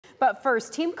But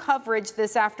first, team coverage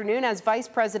this afternoon as Vice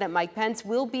President Mike Pence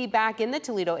will be back in the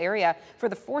Toledo area for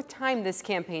the fourth time this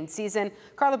campaign season.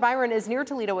 Carla Byron is near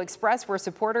Toledo Express where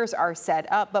supporters are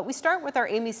set up. But we start with our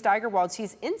Amy Steigerwald.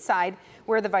 She's inside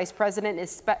where the Vice President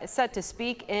is set to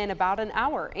speak in about an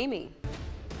hour. Amy.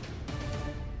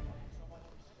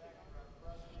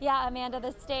 Yeah, Amanda,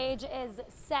 the stage is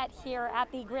set here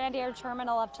at the Grand Air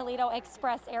Terminal of Toledo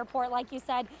Express Airport. Like you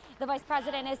said, the Vice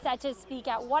President is set to speak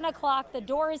at 1 o'clock. The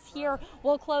doors here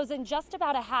will close in just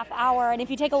about a half hour. And if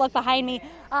you take a look behind me,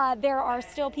 there are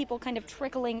still people kind of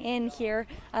trickling in here.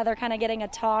 They're kind of getting a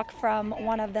talk from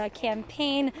one of the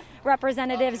campaign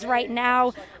representatives right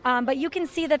now. But you can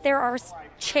see that there are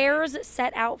chairs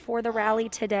set out for the rally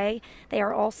today. They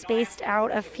are all spaced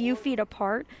out a few feet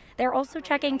apart. They're also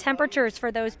checking temperatures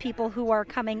for those people who are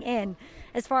coming in.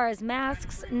 As far as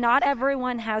masks, not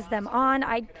everyone has them on.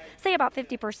 I'd say about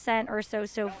 50% or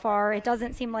so far. It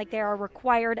doesn't seem like they are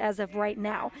required as of right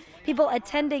now. People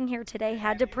attending here today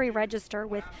had to pre-register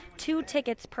with 2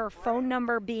 tickets per phone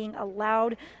number being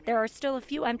allowed. There are still a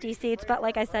few empty seats, but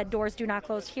like I said, doors do not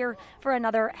close here for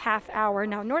another half hour.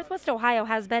 Now, Northwest Ohio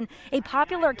has been a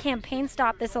popular campaign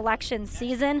stop this election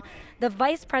season. The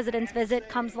Vice President's visit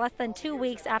comes less than 2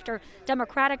 weeks after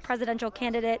Democratic presidential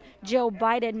candidate Joe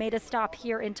Biden made a stop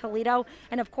here in Toledo.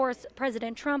 And of course,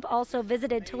 President Trump also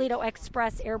visited Toledo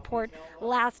Express Airport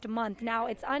last month. Now,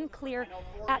 it's unclear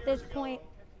at this point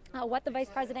what the Vice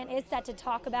President is set to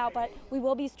talk about, but we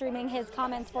will be streaming his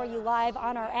comments for you live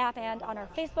on our app and on our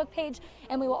Facebook page.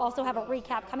 And we will also have a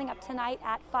recap coming up tonight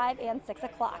at 5 and 6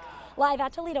 o'clock. Live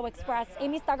at Toledo Express,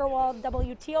 Amy Steigerwald,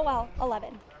 WTOL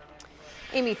 11.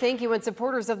 Amy, thank you. And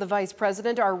supporters of the Vice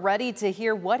President are ready to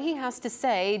hear what he has to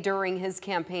say during his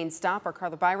campaign stop. Our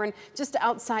Carla Byron just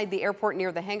outside the airport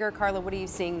near the hangar. Carla, what are you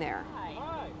seeing there?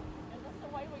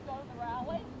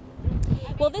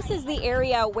 Well, this is the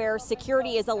area where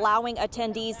security is allowing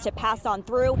attendees to pass on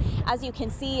through. As you can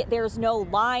see, there's no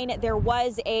line. There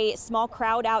was a small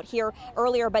crowd out here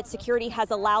earlier, but security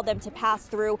has allowed them to pass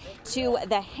through to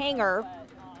the hangar.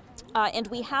 And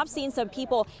we have seen some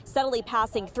people steadily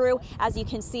passing through, as you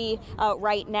can see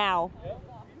right now.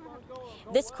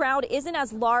 This crowd isn't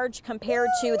as large compared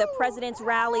to the president's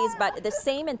rallies, but the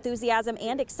same enthusiasm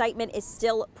and excitement is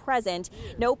still present.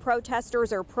 No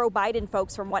protesters or pro-Biden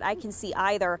folks from what I can see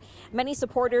either. Many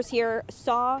supporters here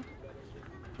saw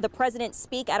the president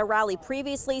speak at a rally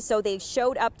previously, so they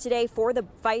showed up today for the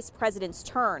vice president's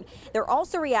turn. They're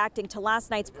also reacting to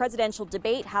last night's presidential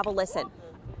debate. Have a listen.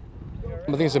 I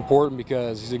think it's important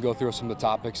because he's going to go through some of the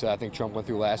topics that I think Trump went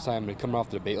through last time. And coming off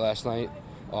the debate last night,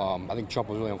 I think Trump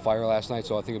was really on fire last night,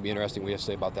 so I think it'll be interesting what he has to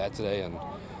say about that today and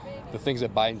the things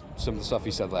that Biden, some of the stuff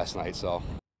he said last night. So.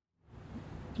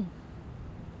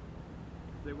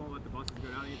 They won't let the buses go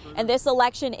down any further? And this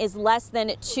election is less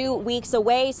than 2 weeks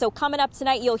away. So coming up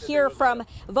tonight, you'll hear from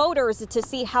voters to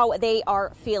see how they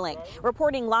are feeling.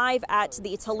 Reporting live at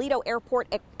the Toledo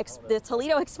Airport, the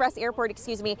Toledo Express Airport,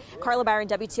 Carla Byron,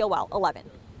 WTOL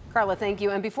 11. Carla, thank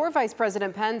you. And before Vice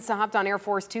President Pence hopped on Air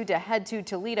Force 2 to head to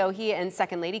Toledo, he and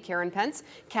Second Lady Karen Pence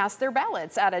cast their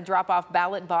ballots at a drop-off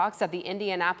ballot box at the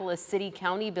Indianapolis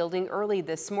City-County building early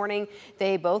this morning.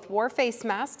 They both wore face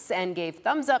masks and gave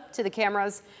thumbs up to the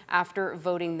cameras after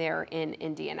voting there in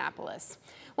Indianapolis.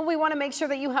 Well, we want to make sure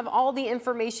that you have all the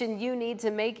information you need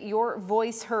to make your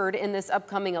voice heard in this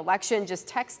upcoming election. Just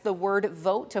text the word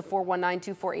VOTE to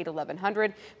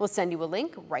 419-248-1100. We'll send you a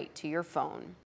link right to your phone.